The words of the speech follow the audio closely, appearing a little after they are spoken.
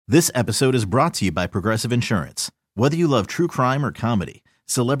This episode is brought to you by Progressive Insurance. Whether you love true crime or comedy,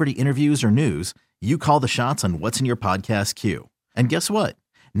 celebrity interviews or news, you call the shots on what's in your podcast queue. And guess what?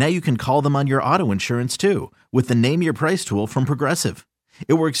 Now you can call them on your auto insurance too with the Name Your Price tool from Progressive.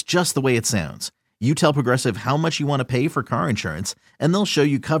 It works just the way it sounds. You tell Progressive how much you want to pay for car insurance, and they'll show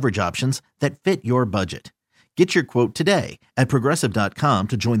you coverage options that fit your budget. Get your quote today at Progressive.com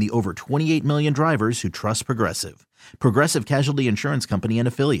to join the over 28 million drivers who trust Progressive. Progressive Casualty Insurance Company and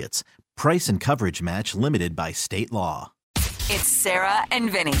Affiliates. Price and coverage match limited by state law. It's Sarah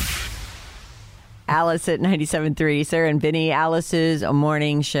and Vinny. Alice at 97.3. Sarah and Vinny, Alice's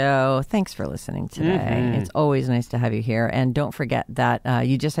morning show. Thanks for listening today. It's always nice to have you here. And don't forget that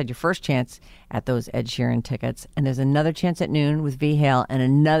you just had your first chance at those Ed Sheeran tickets. And there's another chance at noon with V Hale and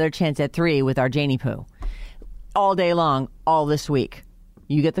another chance at 3 with our Janie Poo. All day long, all this week.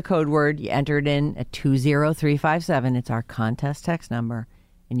 You get the code word, you enter it in at 20357. It's our contest text number.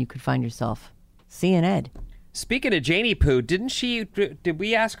 And you could find yourself seeing Ed. Speaking of Janie Poo, did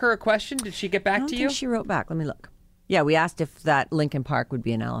we ask her a question? Did she get back to you? I don't think she wrote back. Let me look. Yeah, we asked if that Lincoln Park would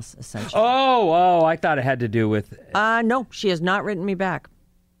be an Alice Essential. Oh, I thought it had to do with... No, she has not written me back.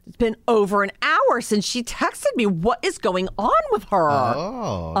 It's been over an hour since she texted me. What is going on with her?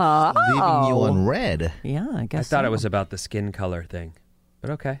 Leaving you on red. Yeah, I guess I thought it was about the skin color thing, but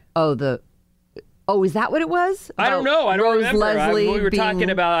okay. Oh, is that what it was? I don't know. I don't Rose remember. Leslie We were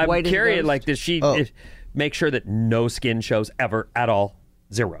talking about, I'm curious, like, does she... make sure that no skin shows ever at all.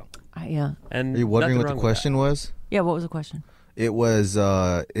 Zero. Yeah. And are you wondering what the question was? Yeah, what was the question? It was,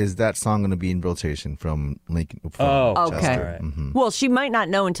 is that song going to be in rotation from Lincoln? Okay. Chester? Mm-hmm. Well, she might not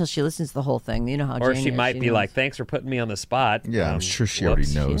know until she listens to the whole thing. You know how Or Jane she is. might She be knows. like, thanks for putting me on the spot. Yeah, I'm sure she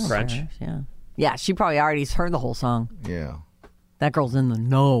already knows. Crunch. Yeah, she probably already heard the whole song. Yeah. That girl's in the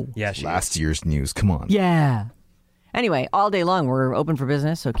know. Yeah, she Last year's news. Come on. Yeah. Anyway, all day long, we're open for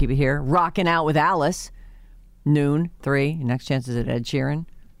business, so keep it here. Rocking out with Alice. Noon, 3. Next chance is at Ed Sheeran.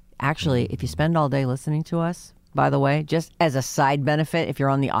 Actually, if you spend all day listening to us, by the way, just as a side benefit, if you're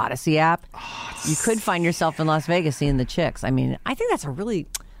on the Odyssey app, you could find yourself in Las Vegas seeing the Chicks. I mean, I think that's a really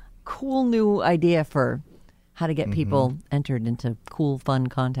cool new idea for how to get people entered into cool, fun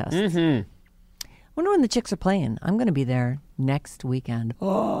contests. I wonder when the Chicks are playing. I'm going to be there next weekend.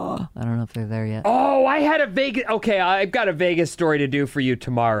 Oh, I don't know if they're there yet. Oh, I had a Vegas... Okay, I've got a Vegas story to do for you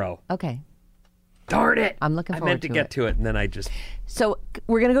tomorrow. Okay. Darn it. I'm looking forward to it. I meant to get to it, and then I just... So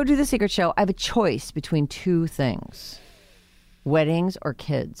we're going to go do the secret show. I have a choice between two things. Weddings or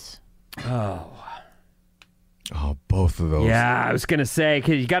kids. Oh, both of those. Yeah, I was going to say,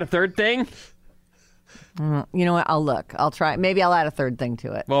 you got a third thing? You know what? I'll look. I'll try. Maybe I'll add a third thing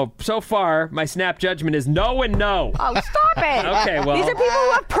to it. Well, so far, my snap judgment is no and no. Oh, stop it. Okay, well... These are people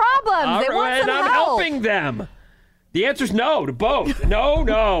who have problems. They want some and I'm help. helping them. The answer's no to both. No.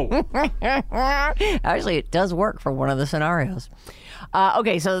 Actually, it does work for one of the scenarios.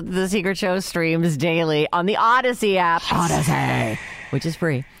 Okay, so the Secret Show streams daily on the Odyssey app, which is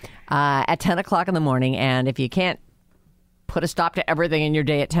free, at 10 o'clock in the morning. And if you can't put a stop to everything in your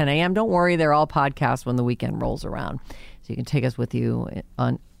day at 10 a.m., don't worry. They're all podcasts when the weekend rolls around. So you can take us with you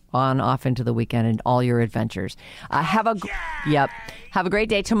on off into the weekend and all your adventures. Have a great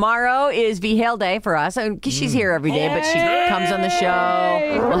day. Tomorrow is V Hale Day for us. She's here every day, but she comes on the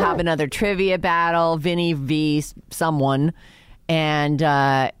show. We'll have another trivia battle, Vinny v. someone, and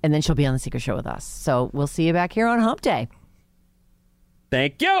then she'll be on the Secret Show with us. So we'll see you back here on Hump Day.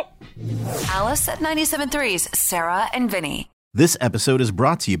 Thank you. Alice at 97.3's Sarah and Vinny. This episode is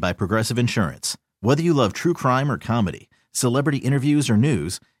brought to you by Progressive Insurance. Whether you love true crime or comedy, celebrity interviews or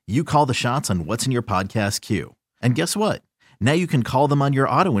news, you call the shots on what's in your podcast queue. And guess what? Now you can call them on your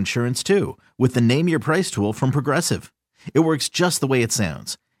auto insurance too with the Name Your Price tool from Progressive. It works just the way it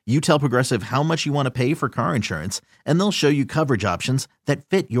sounds. You tell Progressive how much you want to pay for car insurance, and they'll show you coverage options that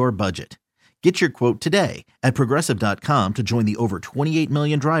fit your budget. Get your quote today at Progressive.com to join the over 28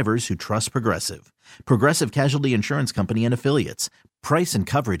 million drivers who trust Progressive. Progressive Casualty Insurance Company and Affiliates. Price and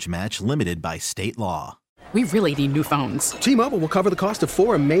coverage match limited by state law. We really need new phones. T-Mobile will cover the cost of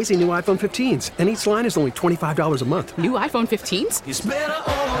 4 amazing new iPhone 15s, and each line is only $25 a month. New iPhone 15s? It's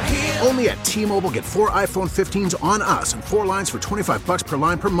better over here. Only at T-Mobile, get 4 iPhone 15s on us and 4 lines for $25 per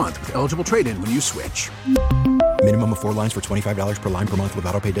line per month with eligible trade-in when you switch. Minimum of 4 lines for $25 per line per month with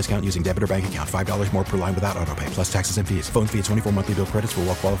autopay discount using debit or bank account. $5 more per line without autopay, plus taxes and fees. Phone fee at 24 monthly bill credits for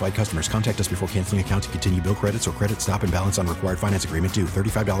well-qualified customers. Contact us before canceling account to continue bill credits or credit stop and balance on required finance agreement due.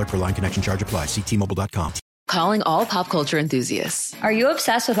 $35 per line connection charge applies. See T-Mobile.com. Calling all pop culture enthusiasts. Are you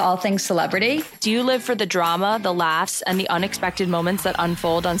obsessed with all things celebrity? Do you live for the drama, the laughs, and the unexpected moments that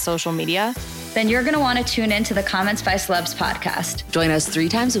unfold on social media? Then you're going to want to tune in to the Comments by Celebs podcast. Join us 3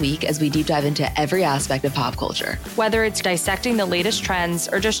 times a week as we deep dive into every aspect of pop culture. Whether it's dissecting the latest trends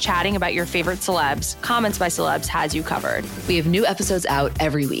or just chatting about your favorite celebs, Comments by Celebs has you covered. We have new episodes out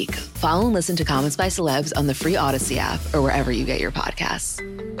every week. Follow and listen to Comments by Celebs on the free Odyssey app or wherever you get your podcasts.